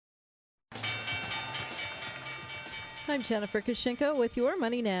I'm Jennifer Kushinko with Your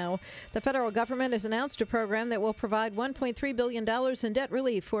Money Now. The federal government has announced a program that will provide $1.3 billion in debt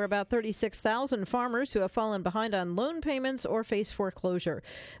relief for about 36,000 farmers who have fallen behind on loan payments or face foreclosure.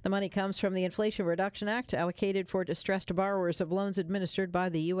 The money comes from the Inflation Reduction Act, allocated for distressed borrowers of loans administered by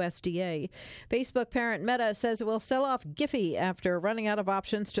the USDA. Facebook parent Meta says it will sell off Giphy after running out of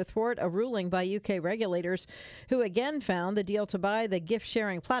options to thwart a ruling by UK regulators, who again found the deal to buy the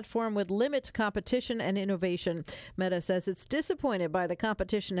gift-sharing platform would limit competition and innovation. Meta says it's disappointed by the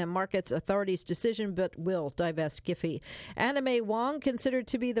Competition and Markets Authority's decision, but will divest Giphy. Anna May Wong, considered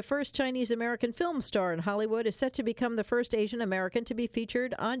to be the first Chinese-American film star in Hollywood, is set to become the first Asian American to be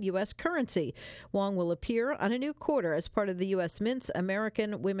featured on U.S. currency. Wong will appear on a new quarter as part of the U.S. Mint's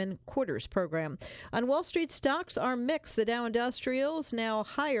American Women Quarters program. On Wall Street, stocks are mixed. The Dow Industrials now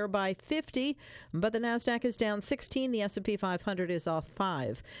higher by 50, but the Nasdaq is down 16. The S&P 500 is off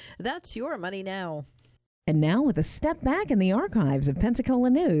 5. That's Your Money Now. And now, with a step back in the archives of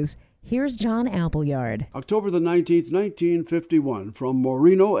Pensacola News, here's John Appleyard. October the 19th, 1951, from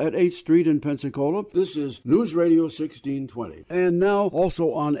Moreno at 8th Street in Pensacola. This is News Radio 1620, and now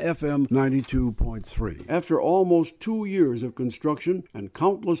also on FM 92.3. After almost 2 years of construction and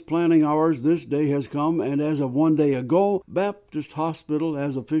countless planning hours, this day has come, and as of 1 day ago, Baptist Hospital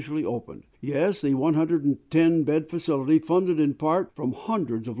has officially opened. Yes, the 110-bed facility, funded in part from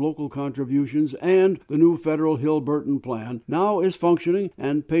hundreds of local contributions and the new federal Hill-Burton plan, now is functioning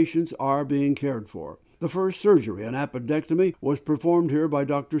and patients are being cared for. The first surgery, an appendectomy, was performed here by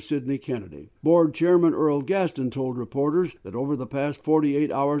Dr. Sidney Kennedy. Board Chairman Earl Gaston told reporters that over the past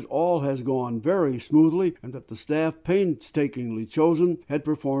 48 hours all has gone very smoothly and that the staff painstakingly chosen had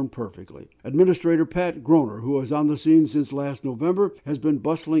performed perfectly. Administrator Pat Groner, who was on the scene since last November, has been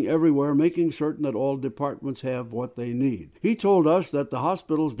bustling everywhere, making certain that all departments have what they need. He told us that the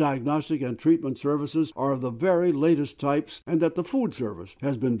hospital's diagnostic and treatment services are of the very latest types and that the food service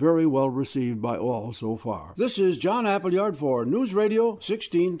has been very well received by all so far. This is John Appleyard for News Radio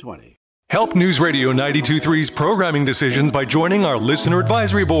 1620. Help News Radio 92.3's programming decisions by joining our Listener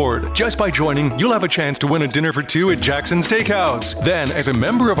Advisory Board. Just by joining, you'll have a chance to win a dinner for two at Jackson's Steakhouse. Then, as a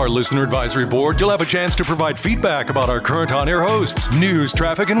member of our Listener Advisory Board, you'll have a chance to provide feedback about our current on-air hosts, news,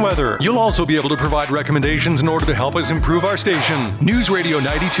 traffic, and weather. You'll also be able to provide recommendations in order to help us improve our station. News Radio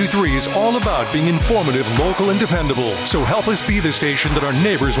 92.3 is all about being informative, local, and dependable. So help us be the station that our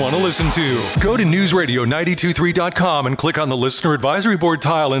neighbors want to listen to. Go to newsradio923.com and click on the Listener Advisory Board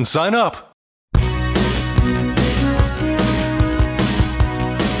tile and sign up.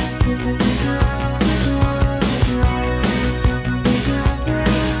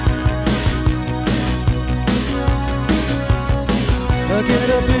 I get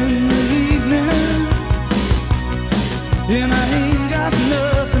up in the evening and I ain't got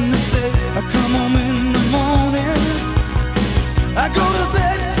nothing to say. I come home in the morning, I go to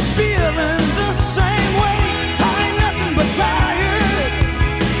bed feeling the same way. I ain't nothing but tired,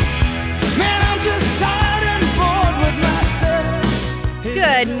 man, I'm just tired and bored with myself.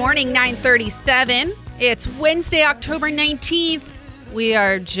 Good morning, 9:37. It's Wednesday, October 19th. We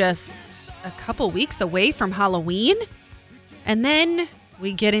are just a couple weeks away from Halloween. And then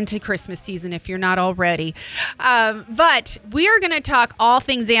we get into Christmas season if you're not already. But we are going to talk all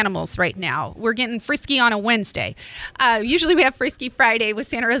things animals right now. We're getting frisky on a Wednesday. Usually we have Frisky Friday with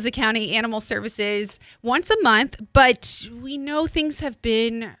Santa Rosa County Animal Services once a month. But we know things have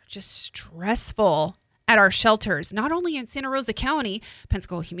been just stressful at our shelters, not only in Santa Rosa County,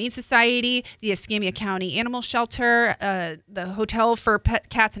 Pensacola Humane Society, the Escambia County Animal Shelter, the Hotel for Pet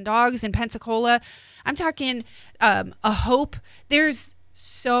Cats and Dogs in Pensacola. I'm talking a Hope. There's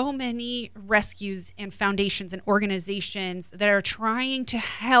so many rescues and foundations and organizations that are trying to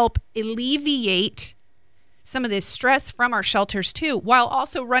help alleviate some of this stress from our shelters too, while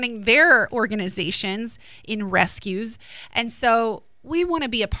also running their organizations in rescues. And so we want to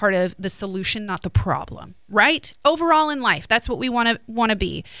be a part of the solution, not the problem, right? Overall in life, that's what we want to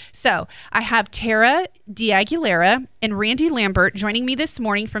be. So I have Tara D'Aguilera and Randy Lambert joining me this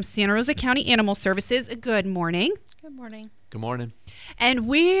morning from Santa Rosa County Animal Services. Good morning. Good morning. Good morning. And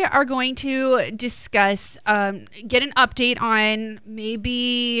we are going to discuss, get an update on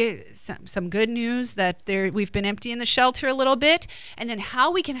maybe some good news that we've been emptying the shelter a little bit, and then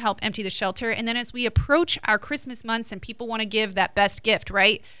how we can help empty the shelter. And then as we approach our Christmas months and people want to give that best gift,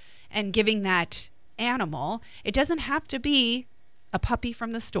 right? And giving that animal, it doesn't have to be a puppy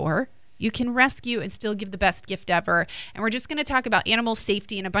from the store. You can rescue and still give the best gift ever. And we're just going to talk about animal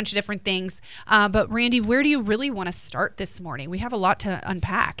safety and a bunch of different things. But Randy, where do you really want to start this morning? We have a lot to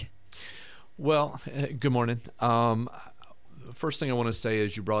unpack. Well, good morning. First thing I want to say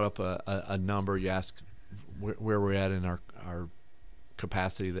is you brought up a number. You asked where we're at in our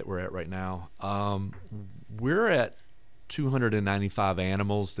capacity that we're at right now. We're at 295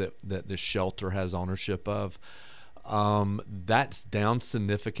 animals that the shelter has ownership of. That's down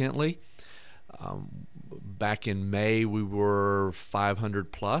significantly. Back in May, we were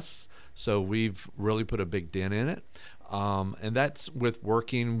 500 plus, so we've really put a big dent in it. And that's with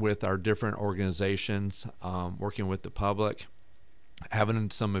working with our different organizations, working with the public, having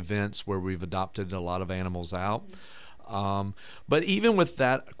some events where we've adopted a lot of animals out. But even with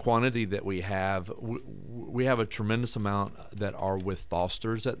that quantity that we have a tremendous amount that are with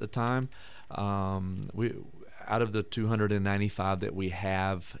fosters at the time. Out of the 295 that we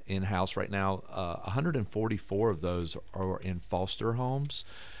have in-house right now, 144 of those are in foster homes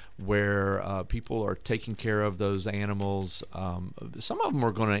where people are taking care of those animals. Some of them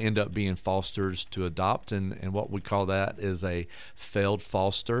are going to end up being fosters to adopt, and what we call that is a failed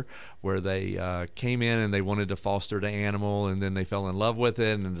foster, where they came in and they wanted to foster the animal, and then they fell in love with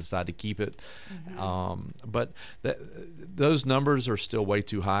it and decided to keep it. But those numbers are still way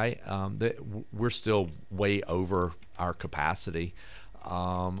too high. We're still way over our capacity,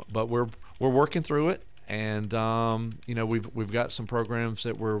 but we're working through it. And we've got some programs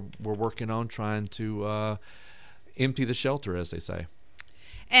that we're working on trying to empty the shelter, as they say.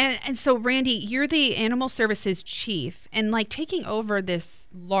 And so, Randy, you're the animal services chief, and like taking over this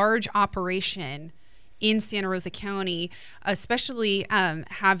large operation in Santa Rosa County, especially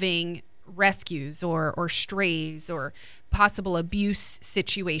having rescues or strays or possible abuse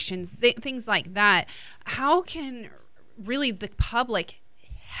situations, things like that. How can really the public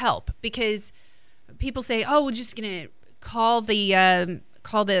help? Because people say, "Oh, we're just going to call the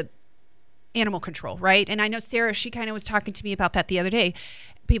animal control," right? And I know Sarah, she kind of was talking to me about that the other day.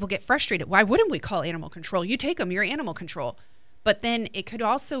 People get frustrated. Why wouldn't we call animal control? You take them, you're animal control. But then it could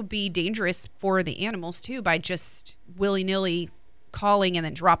also be dangerous for the animals too by just willy-nilly calling and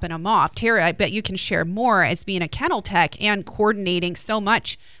then dropping them off. Tara, I bet you can share more as being a kennel tech and coordinating so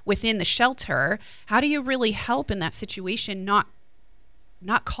much within the shelter. How do you really help in that situation, not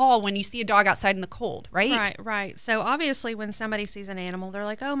call when you see a dog outside in the cold, right? Right. So obviously when somebody sees an animal, they're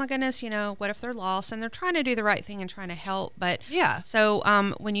like, oh my goodness, what if they're lost? And they're trying to do the right thing and trying to help. But yeah. So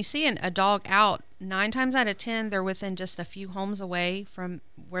when you see a dog out, 9 times out of 10, they're within just a few homes away from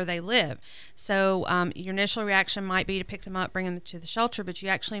where they live. So your initial reaction might be to pick them up, bring them to the shelter, but you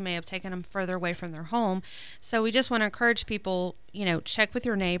actually may have taken them further away from their home. So we just want to encourage people, check with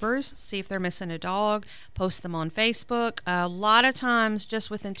your neighbors, see if they're missing a dog, post them on Facebook. A lot of times,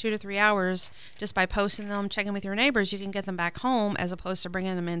 just within 2 to 3 hours, just by posting them, checking with your neighbors, you can get them back home as opposed to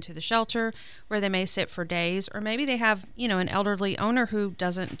bringing them into the shelter where they may sit for days. Or maybe they have, an elderly owner who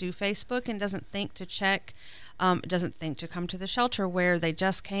doesn't do Facebook and doesn't think to check, doesn't think to come to the shelter where they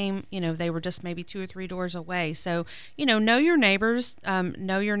just came, they were just maybe 2 or 3 doors away. So, know your neighbors,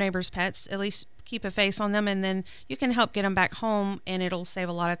 know your neighbors' pets, at least keep a face on them, and then you can help get them back home, and it'll save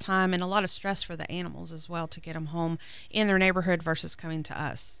a lot of time and a lot of stress for the animals as well to get them home in their neighborhood versus coming to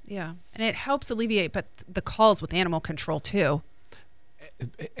us. Yeah, and it helps alleviate the calls with animal control too.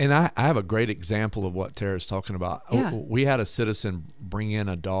 And I have a great example of what Tara's talking about. Yeah. We had a citizen bring in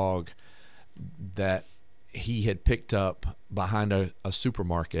a dog that he had picked up behind a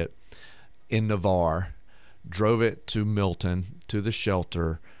supermarket in Navarre, drove it to Milton, to the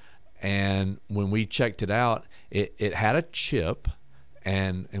shelter, and when we checked it out, it had a chip,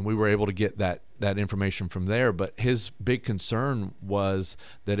 and we were able to get that information from there. But his big concern was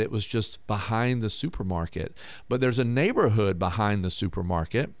that it was just behind the supermarket. But there's a neighborhood behind the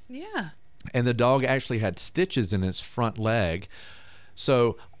supermarket. Yeah. And the dog actually had stitches in its front leg.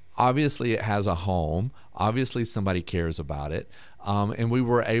 So obviously it has a home. Obviously somebody cares about it. And we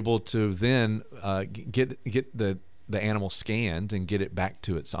were able to then get the animal scanned and get it back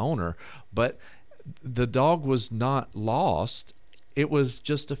to its owner. But the dog was not lost. It was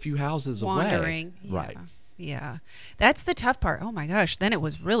just a few houses wandering away. Right. Yeah. That's the tough part. Oh my gosh. Then it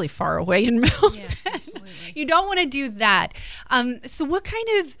was really far away in Milton. Yes, absolutely. You don't want to do that. So what kind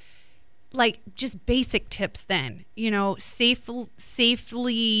of just basic tips then,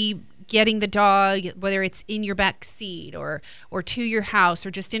 safely getting the dog, whether it's in your back seat or to your house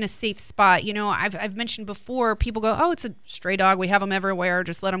or just in a safe spot. I've mentioned before, people go, oh, it's a stray dog. We have them everywhere.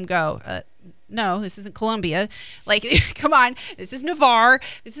 Just let them go. No, this isn't Columbia. Come on. This is Navarre.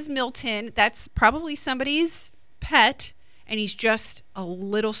 This is Milton. That's probably somebody's pet, and he's just a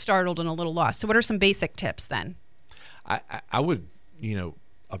little startled and a little lost. So what are some basic tips then? I would,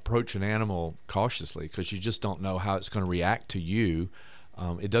 approach an animal cautiously, because you just don't know how it's going to react to you.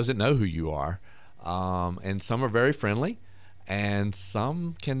 It doesn't know who you are. And some are very friendly, and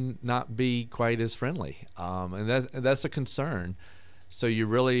some can not be quite as friendly, and that's a concern. So you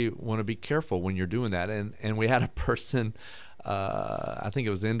really want to be careful when you're doing that. And we had a person, I think it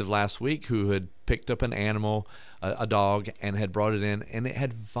was the end of last week, who had picked up an animal, a dog, and had brought it in, and it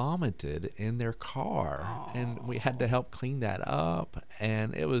had vomited in their car. Aww. And we had to help clean that up,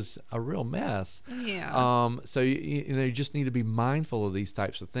 and it was a real mess. Yeah. So you just need to be mindful of these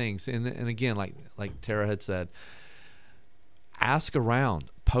types of things. And again, like Tara had said, ask around.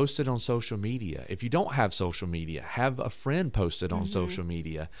 Post it on social media. If you don't have social media, have a friend post it on social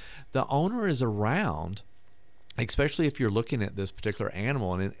media. The owner is around, especially if you're looking at this particular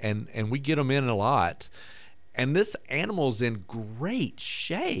animal, and we get them in a lot. And this animal's in great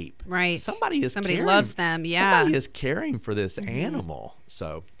shape. Right. Somebody loves them. Yeah. Somebody is caring for this animal.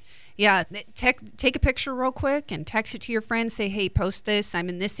 So. Yeah, take a picture real quick and text it to your friends. Say, hey, post this. I'm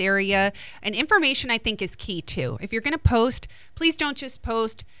in this area. And information, I think, is key, too. If you're going to post, please don't just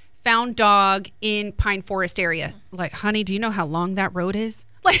post found dog in Pine Forest area. Like, honey, do you know how long that road is?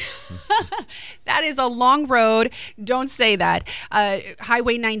 Like, that is a long road. Don't say that.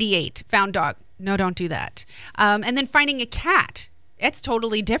 Highway 98, found dog. No, don't do that. And then finding a cat. It's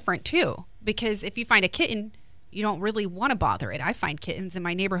totally different, too. Because if you find a kitten, you don't really want to bother it. I find kittens in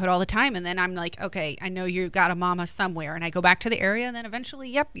my neighborhood all the time, and then I'm like, okay, I know you got a mama somewhere, and I go back to the area, and then eventually,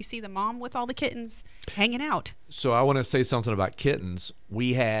 yep, you see the mom with all the kittens hanging out. So I want to say something about kittens.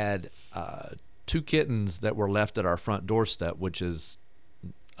 We had 2 kittens that were left at our front doorstep, which is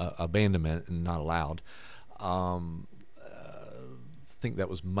abandonment and not allowed. I think that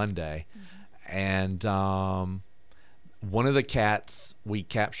was Monday. And one of the cats we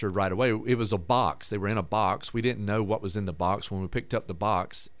captured right away. It was a box. They were in a box. We didn't know what was in the box. When we picked up the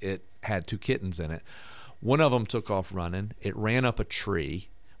box, it had 2 kittens in it. One of them took off running. It ran up a tree.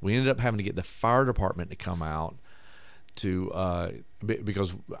 We ended up having to get the fire department to come out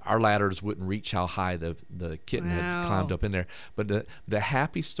because our ladders wouldn't reach how high the kitten had climbed up in there. But the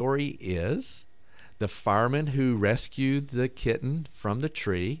happy story is the fireman who rescued the kitten from the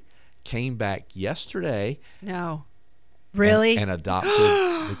tree came back yesterday. No. Really? And adopted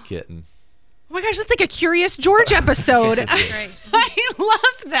the kitten. Oh my gosh, that's like a Curious George episode. Great. I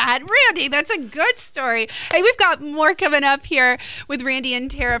love that. Randy, that's a good story. Hey, we've got more coming up here with Randy and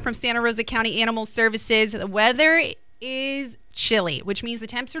Tara from Santa Rosa County Animal Services. The weather is chilly, which means the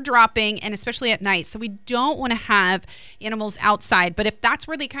temps are dropping, and especially at night. So we don't want to have animals outside. But if that's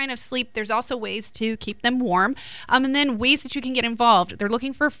where they kind of sleep, there's also ways to keep them warm. And then ways that you can get involved. They're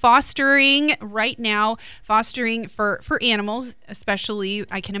looking for fostering right now, fostering for animals, especially,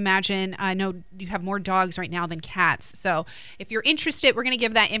 I can imagine. I know you have more dogs right now than cats. So if you're interested, we're going to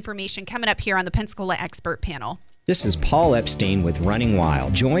give that information coming up here on the Pensacola Expert Panel. This is Paul Epstein with Running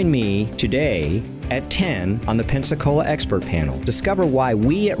Wild. Join me today at 10 on the Pensacola Expert Panel. Discover why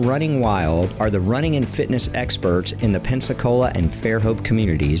we at Running Wild are the running and fitness experts in the Pensacola and Fairhope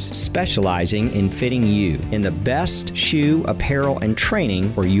communities, specializing in fitting you in the best shoe, apparel, and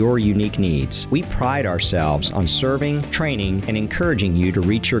training for your unique needs. We pride ourselves on serving, training, and encouraging you to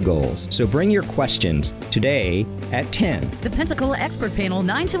reach your goals. So bring your questions today at 10. The Pensacola Expert Panel,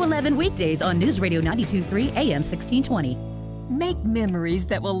 9 to 11 weekdays on News Radio 92.3 AM 1620. Make memories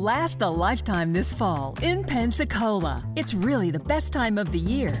that will last a lifetime this fall in Pensacola. It's really the best time of the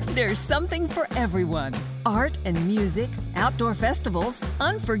year. There's something for everyone. Art and music, outdoor festivals,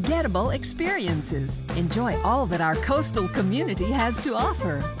 unforgettable experiences. Enjoy all that our coastal community has to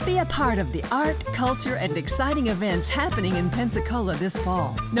offer. Be a part of the art, culture, and exciting events happening in Pensacola this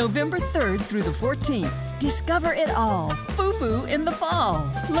fall, November 3rd through the 14th. Discover it all. Foo-Foo in the fall.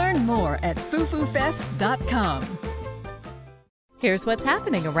 Learn more at foofufest.com. Here's what's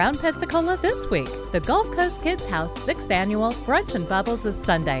happening around Pensacola this week. The Gulf Coast Kids House 6th Annual Brunch and Bubbles is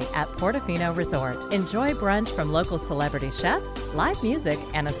Sunday at Portofino Resort. Enjoy brunch from local celebrity chefs, live music,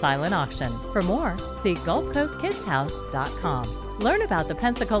 and a silent auction. For more, see GulfCoastKidsHouse.com. Learn about the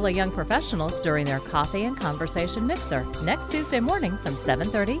Pensacola Young Professionals during their Coffee and Conversation Mixer next Tuesday morning from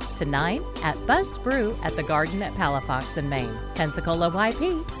 7:30 to 9 at Buzzed Brew at the Garden at Palafox in Maine. Pensacola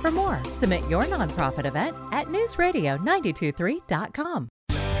YP. For more, submit your nonprofit event at newsradio923.com.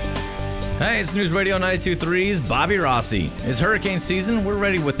 Hey, it's News Radio 92.3's Bobby Rossi. It's hurricane season. We're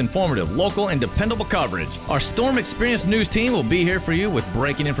ready with informative, local, and dependable coverage. Our Storm Experience News team will be here for you with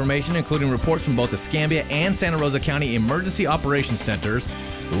breaking information, including reports from both the Escambia and Santa Rosa County Emergency Operations Centers,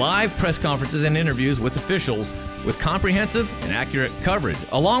 live press conferences and interviews with officials with comprehensive and accurate coverage.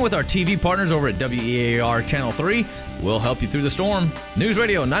 Along with our TV partners over at WEAR Channel 3, we'll help you through the storm. News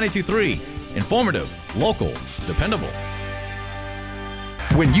Radio 92.3, informative, local, dependable.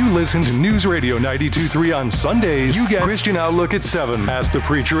 When you listen to News Radio 92.3 on Sundays, you get Christian Outlook at 7, Ask the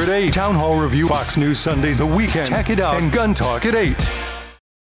Preacher at 8, Town Hall Review, Fox News Sundays, The Weekend, Check It Out, and Gun Talk at 8.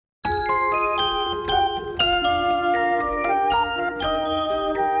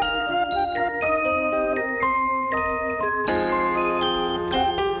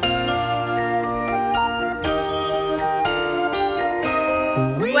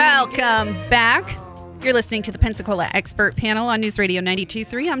 Welcome back. You're listening to the Pensacola Expert Panel on News Radio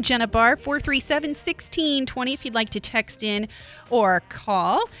 92.3. I'm Jenna Barr, 437-1620 if you'd like to text in or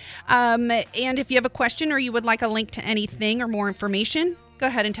call. And if you have a question or you would like a link to anything or more information, go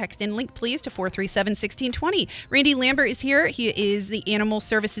ahead and text in link, please, to 437-1620. Randy Lambert is here. He is the Animal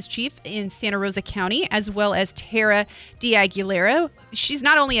Services Chief in Santa Rosa County, as well as Tara D'Aguilera. She's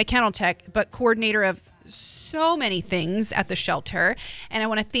not only a kennel tech, but coordinator of so many things at the shelter. And I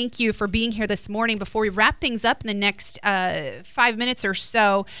want to thank you for being here this morning. Before we wrap things up in the next 5 minutes or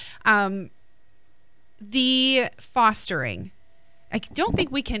so, the fostering. I don't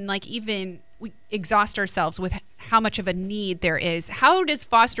think we can we exhaust ourselves with how much of a need there is. How does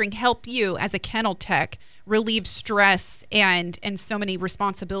fostering help you as a kennel tech relieve stress and so many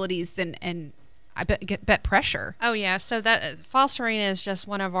responsibilities and I bet pressure? Oh, yeah. So that fostering is just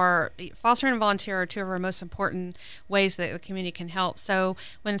fostering and volunteer are two of our most important ways that the community can help. So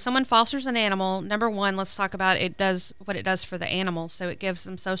when someone fosters an animal, number one, let's talk about what it does for the animal. So it gives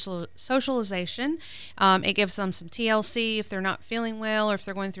them socialization. It gives them some TLC if they're not feeling well or if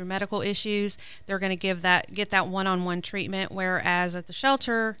they're going through medical issues. They're going to get that one-on-one treatment, whereas at the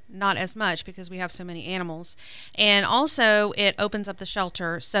shelter, not as much because we have so many animals. And also it opens up the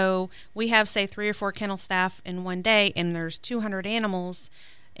shelter. So we have, say, 3 or 4 kennel staff in one day, and there's 200 animals,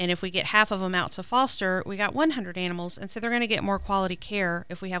 and if we get half of them out to foster, we got 100 animals, and so they're going to get more quality care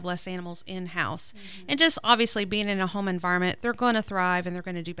if we have less animals in-house. Mm-hmm. And just obviously being in a home environment, they're going to thrive and they're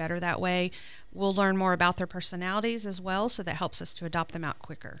going to do better that way. We'll learn more about their personalities as well, so that helps us to adopt them out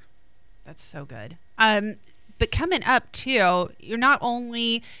quicker. That's so good. But coming up too, you're not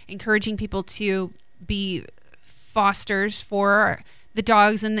only encouraging people to be fosters for the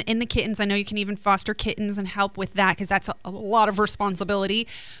dogs and the kittens. I know you can even foster kittens and help with that because that's a lot of responsibility.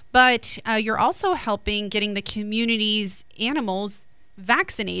 But you're also helping getting the community's animals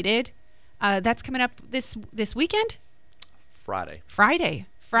vaccinated. That's coming up this weekend? Friday.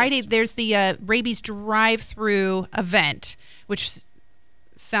 Yes. There's the rabies drive-through event, which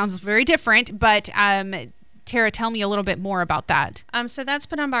sounds very different, but Tara, tell me a little bit more about that. So that's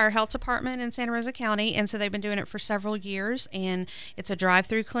put on by our health department in Santa Rosa County, and so they've been doing it for several years, and it's a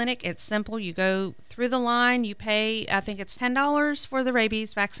drive-through clinic. It's simple. You go through the line, you pay, I think it's $10 for the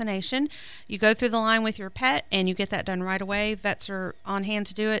rabies vaccination. You go through the line with your pet, and you get that done right away. Vets are on hand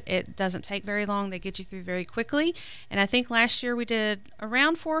to do it. It doesn't take very long. They get you through very quickly, and I think last year we did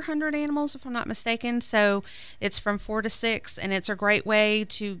around 400 animals, if I'm not mistaken, so it's from 4 to 6, and it's a great way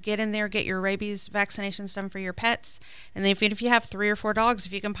to get in there, get your rabies vaccinations done for your pets. And then if you have 3 or 4 dogs,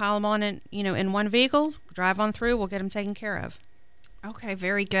 if you can pile them on in one vehicle, drive on through, we'll get them taken care of. Okay,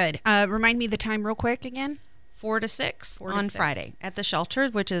 very good. Remind me the time real quick again. 4 to 6 on Friday at the shelter,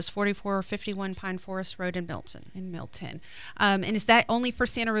 which is 4451 Pine Forest Road in Milton. And is that only for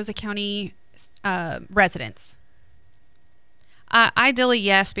Santa Rosa County residents? Ideally,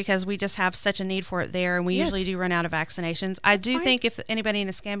 yes, because we just have such a need for it there, and we usually do run out of vaccinations. I do think if anybody in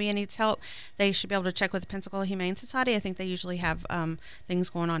Escambia needs help, they should be able to check with the Pensacola Humane Society. I think they usually have things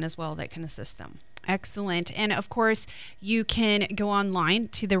going on as well that can assist them. Excellent. And of course, you can go online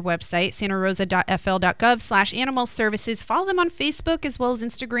to their website, santarosa.fl.gov/animal services. Follow them on Facebook as well as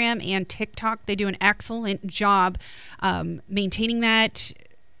Instagram and TikTok. They do an excellent job maintaining that,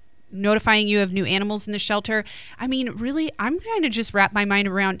 notifying you of new animals in the shelter. I mean, really, I'm trying to just wrap my mind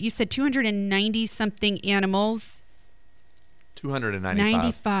around, you said 290 something animals. 295.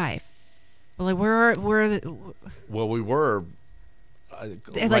 95. Well, we were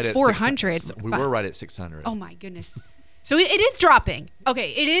like 400. We were right at 600. Oh my goodness. So it is dropping.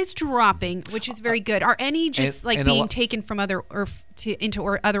 Okay, it is dropping, which is very good. Are any just being taken from other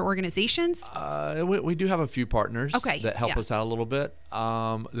other organizations? We do have a few partners that help us out a little bit.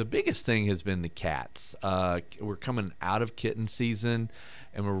 The biggest thing has been the cats. We're coming out of kitten season,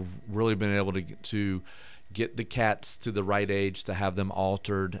 and we're really been able to get the cats to the right age to have them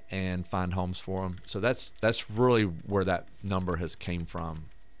altered and find homes for them. So that's really where that number has came from.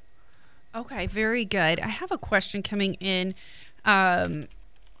 Okay, very good. I have a question coming in. I'm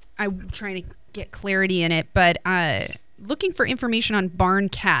trying to get clarity in it, but looking for information on barn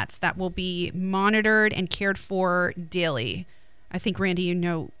cats that will be monitored and cared for daily. I think, Randy, you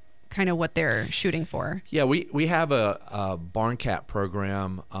know kind of what they're shooting for. Yeah, we have a barn cat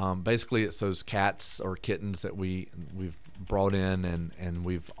program. Basically, it's those cats or kittens that we've brought in and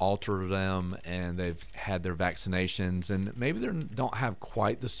we've altered them, and they've had their vaccinations, and maybe they don't have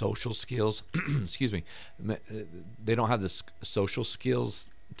quite the social skills. Excuse me, they don't have the social skills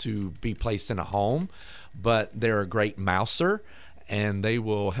to be placed in a home, but they're a great mouser, and they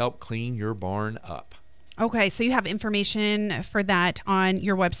will help clean your barn up. Okay, so you have information for that on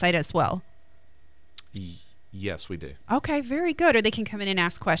your website as well. Yes, we do. Okay, very good. Or they can come in and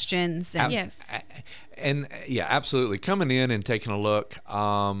ask questions. And Yes. And yeah, absolutely. Coming in and taking a look.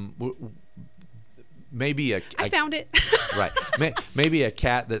 Maybe I found it. Right. Maybe a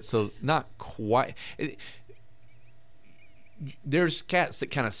cat that's not quite. There's cats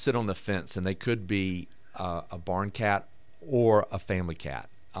that kind of sit on the fence, and they could be a barn cat or a family cat.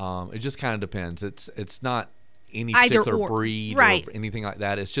 It just kind of depends. It's not any particular breed or anything like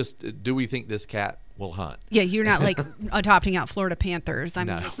that. It's just, do we think this cat will hunt? Yeah, you're not like adopting out Florida Panthers. I'm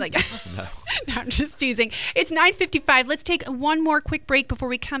just like, no. No, I'm just teasing. It's 9:55. Let's take one more quick break before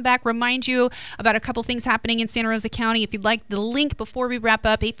we come back. Remind you about a couple things happening in Santa Rosa County. If you'd like the link before we wrap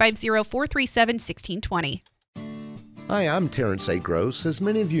up, 850-437-1620. Hi, I'm Terrence A. Gross. As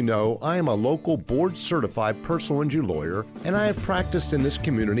many of you know, I am a local board-certified personal injury lawyer, and I have practiced in this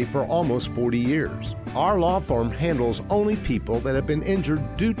community for almost 40 years. Our law firm handles only people that have been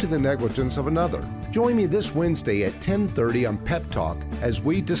injured due to the negligence of another. Join me this Wednesday at 10:30 on Pep Talk as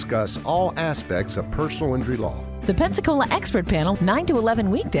we discuss all aspects of personal injury law. The Pensacola Expert Panel, 9 to 11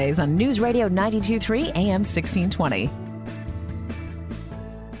 weekdays on News Radio 92.3 AM 1620.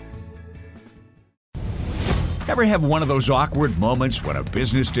 Ever have one of those awkward moments when a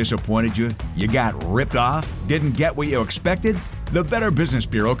business disappointed you? You got ripped off? Didn't get what you expected? The Better Business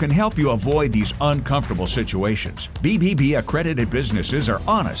Bureau can help you avoid these uncomfortable situations. BBB accredited businesses are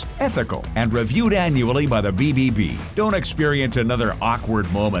honest, ethical, and reviewed annually by the BBB. Don't experience another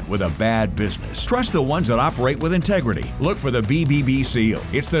awkward moment with a bad business. Trust the ones that operate with integrity. Look for the BBB seal.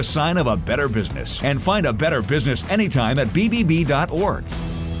 It's the sign of a better business. And find a better business anytime at bbb.org.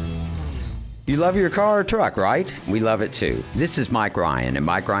 You love your car or truck, right? We love it too. This is Mike Ryan at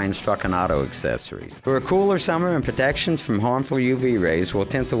Mike Ryan's Truck and Auto Accessories. For a cooler summer and protections from harmful UV rays, we'll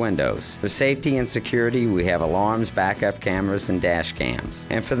tint the windows. For safety and security, we have alarms, backup cameras, and dash cams.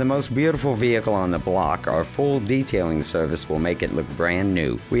 And for the most beautiful vehicle on the block, our full detailing service will make it look brand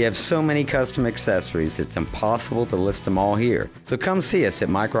new. We have so many custom accessories, it's impossible to list them all here. So come see us at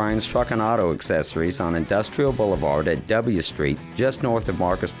Mike Ryan's Truck and Auto Accessories on Industrial Boulevard at W Street, just north of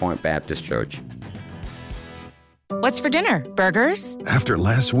Marcus Point Baptist Church. What's for dinner? Burgers? After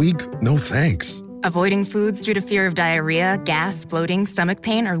last week, no thanks. Avoiding foods due to fear of diarrhea, gas, bloating, stomach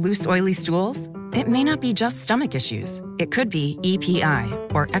pain, or loose, oily stools? It may not be just stomach issues. It could be EPI,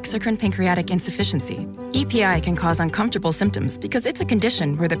 or exocrine pancreatic insufficiency. EPI can cause uncomfortable symptoms because it's a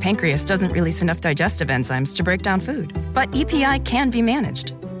condition where the pancreas doesn't release enough digestive enzymes to break down food. But EPI can be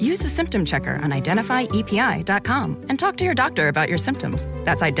managed. Use the symptom checker on identifyepi.com and talk to your doctor about your symptoms.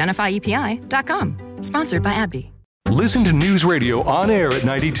 That's identifyepi.com. Sponsored by AbbVie. Listen to News Radio on air at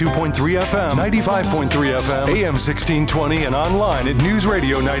 92.3 FM, 95.3 FM, AM 1620, and online at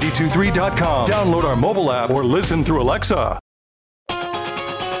newsradio923.com. Download our mobile app or listen through Alexa.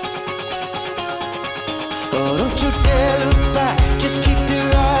 Oh, don't you dare look back, just keep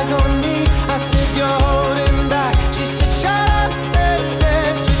your eyes on me. I said you're holding back. She said shut up and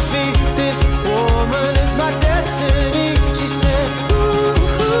dance with me. This woman is my destiny. She said ooh,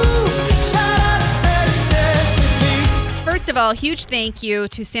 shut up and dance with me. First of all, huge thank you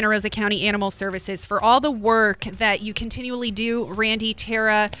to Santa Rosa County Animal Services for all the work that you continually do. Randy,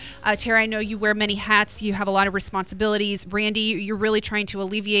 Tara, I know you wear many hats. You have a lot of responsibilities. Randy, you're really trying to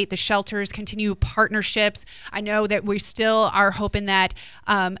alleviate the shelters, continue partnerships. I know that we still are hoping that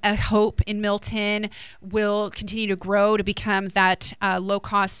A Hope in Milton will continue to grow to become that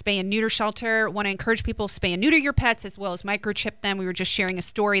low-cost spay and neuter shelter. Want to encourage people to spay and neuter your pets as well as microchip them. We were just sharing a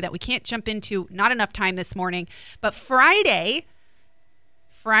story that we can't jump into, not enough time this morning, but Friday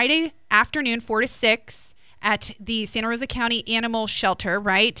afternoon, 4 to 6 at the Santa Rosa County Animal Shelter,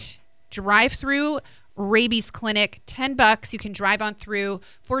 right? Drive-through rabies clinic, $10. You can drive on through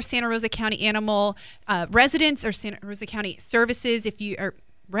for Santa Rosa County Animal residents or Santa Rosa County Services. If you are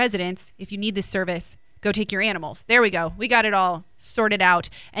residents, if you need this service, go take your animals. There we go. We got it all sorted out.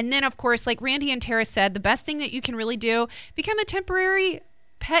 And then, of course, like Randy and Tara said, the best thing that you can really do, become a temporary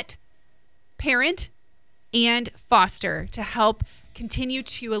pet parent and foster to help continue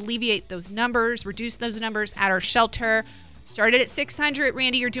to alleviate those numbers, reduce those numbers at our shelter. Started at 600.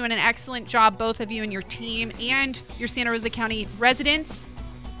 Randy, you're doing an excellent job, both of you and your team and your Santa Rosa County residents.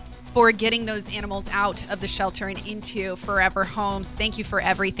 for getting those animals out of the shelter and into forever homes. Thank you for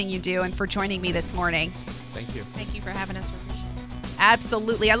everything you do and for joining me this morning. Thank you. Thank you for having us.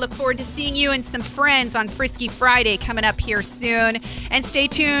 Absolutely. I look forward to seeing you and some friends on Frisky Friday coming up here soon. And stay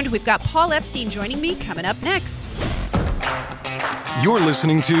tuned. We've got Paul Epstein joining me coming up next. You're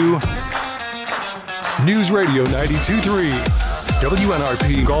listening to News Radio 92.3,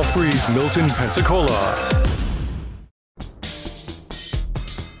 WNRP Gulf Breeze, Milton, Pensacola.